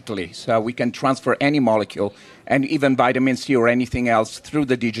it digitally. So we can transfer any molecule, and even vitamin C or anything else, through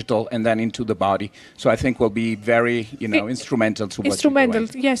the digital and then into the body. So I think will be very, instrumental to what you're doing.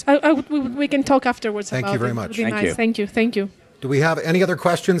 Yes. We can talk afterwards. Thank you very much. Thank you. Thank you. Do we have any other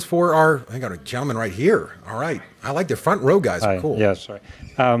questions for I got a gentleman right here. All right. I like the front row guys. Hi. Cool. Yeah, sorry.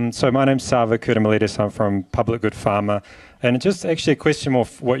 So my name's Sava Kudamilidis. I'm from Public Good Pharma. And just actually a question more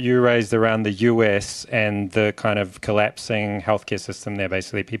what you raised around the US and the kind of collapsing healthcare system there.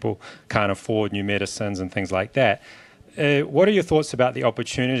 Basically, people can't afford new medicines and things like that. What are your thoughts about the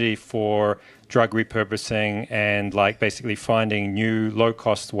opportunity for drug repurposing and basically finding new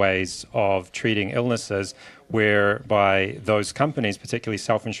low-cost ways of treating illnesses whereby those companies, particularly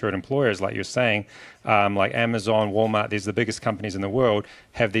self-insured employers, like you're saying, like Amazon, Walmart, these are the biggest companies in the world,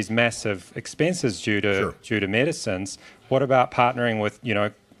 have these massive expenses due to medicines. What about partnering with,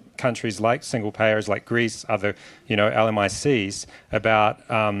 countries like single payers like Greece, other, LMICs, about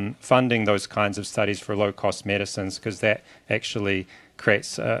funding those kinds of studies for low-cost medicines, because that actually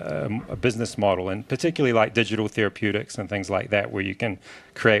creates a business model, and particularly like digital therapeutics and things like that, where you can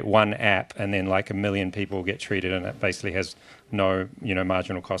create one app and then 1 million people get treated, and it basically has no,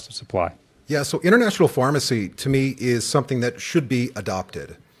 marginal cost of supply. Yeah, so international pharmacy, to me, is something that should be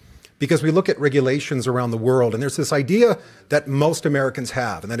adopted. Because we look at regulations around the world, and there's this idea that most Americans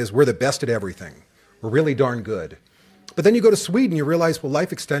have, and that is we're the best at everything. We're really darn good. But then you go to Sweden, you realize, well,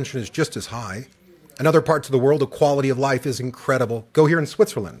 life extension is just as high. In other parts of the world, the quality of life is incredible. Go here in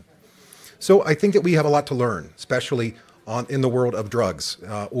Switzerland. So I think that we have a lot to learn, especially in the world of drugs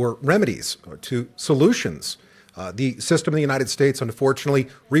or remedies to solutions. The system in the United States, unfortunately,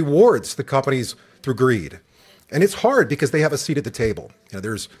 rewards the companies through greed. And it's hard because they have a seat at the table.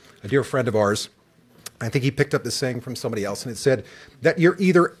 There's a dear friend of ours, I think he picked up this saying from somebody else, and it said that you're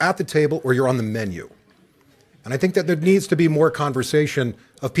either at the table or you're on the menu. And I think that there needs to be more conversation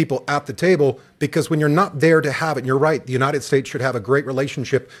of people at the table, because when you're not there to have it, and you're right, the United States should have a great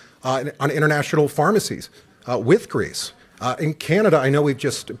relationship on international pharmacies with Greece. In Canada, I know we've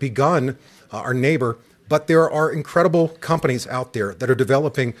just begun, our neighbor, but there are incredible companies out there that are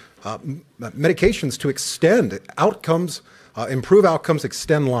developing medications to extend outcomes, improve outcomes,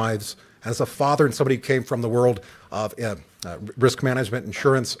 extend lives. As a father and somebody who came from the world of risk management,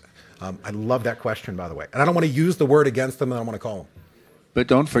 insurance, I love that question, by the way. And I don't want to use the word against them, and I don't want to call them. But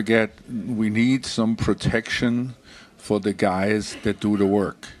don't forget, we need some protection for the guys that do the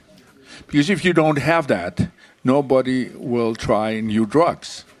work. Because if you don't have that, nobody will try new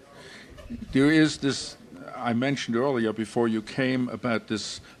drugs. There is this, I mentioned earlier before you came, about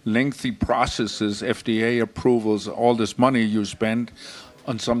this lengthy processes, FDA approvals, all this money you spend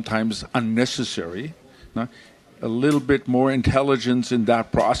on sometimes unnecessary. No? A little bit more intelligence in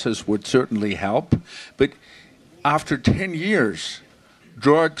that process would certainly help. But after 10 years,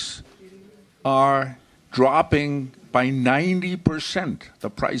 drugs are dropping by 90%, the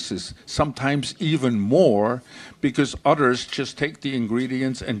prices, sometimes even more, because others just take the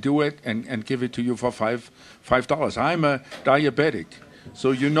ingredients and do it and give it to you for $5. I'm a diabetic,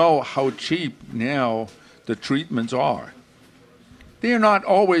 so you know how cheap now the treatments are. They're not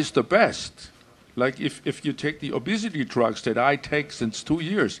always the best. Like if you take the obesity drugs that I take since 2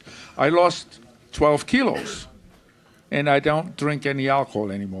 years, I lost 12 kilos. And I don't drink any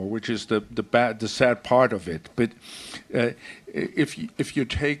alcohol anymore, which is the sad part of it. But if you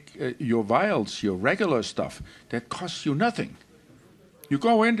take your vials, your regular stuff, that costs you nothing. You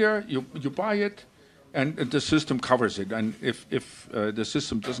go in there, you buy it, and the system covers it. And if the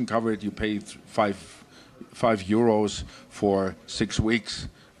system doesn't cover it, you pay €5 for 6 weeks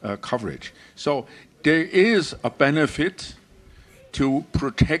coverage. So there is a benefit to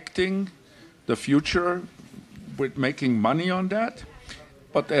protecting the future with making money on that,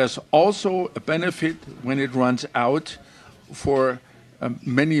 but there's also a benefit when it runs out for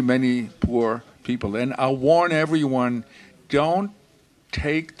many, many poor people. And I warn everyone, don't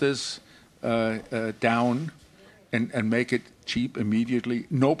take this down and make it cheap immediately.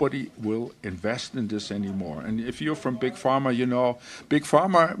 Nobody will invest in this anymore. And if you're from Big Pharma, you know, Big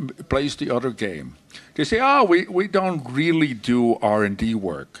Pharma plays the other game. They say, we don't really do R&D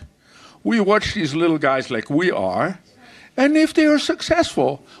work. We watch these little guys like we are, and if they are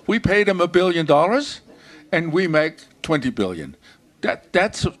successful, we pay them $1 billion, and we make $20 billion.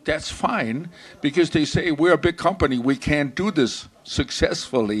 That's fine, because they say we're a big company, we can't do this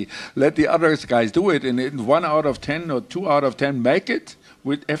successfully. Let the other guys do it, and 1 out of 10 or 2 out of 10 make it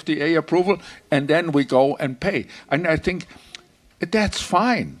with FDA approval, and then we go and pay. And I think that's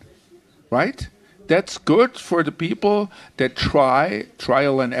fine, right? That's good for the people that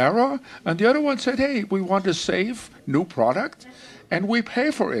trial and error. And the other one said, hey, we want a safe new product, and we pay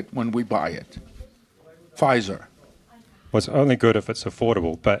for it when we buy it. Pfizer. Well, it's only good if it's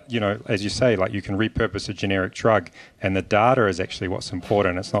affordable. But, you know, as you say, like you can repurpose a generic drug, and the data is actually what's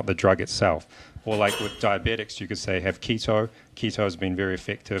important. It's not the drug itself. Or like with diabetics, you could say have keto. Keto has been very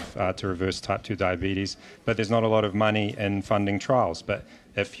effective to reverse type 2 diabetes. But there's not a lot of money in funding trials. But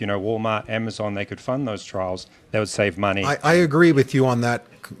if, you know, Walmart, Amazon, they could fund those trials, they would save money. I agree with you on that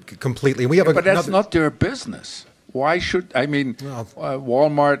completely. We have but that's not their business. Why should, I mean,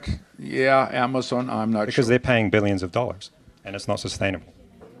 Walmart, yeah, Amazon, I'm not because sure. they're paying billions of dollars, and it's not sustainable.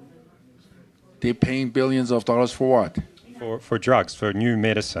 They're paying billions of dollars for what? For drugs, for new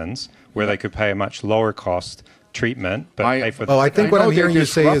medicines, where they could pay a much lower cost treatment, but pay for. I think what I'm hearing you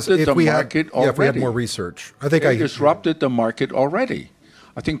say is if we had more research. I think they disrupted the market already.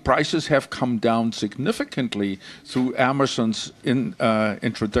 I think prices have come down significantly through Amazon's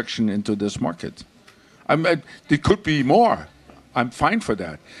introduction into this market. There could be more. I'm fine for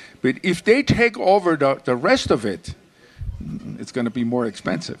that. But if they take over the rest of it, it's going to be more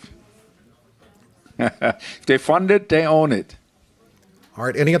expensive. If they fund it, they own it. All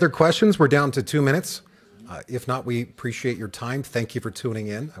right. Any other questions? We're down to 2 minutes. If not, we appreciate your time. Thank you for tuning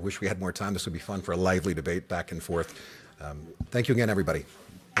in. I wish we had more time. This would be fun for a lively debate back and forth. Thank you again, everybody.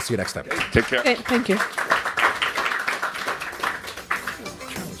 I'll see you next time. Take care. Okay, thank you.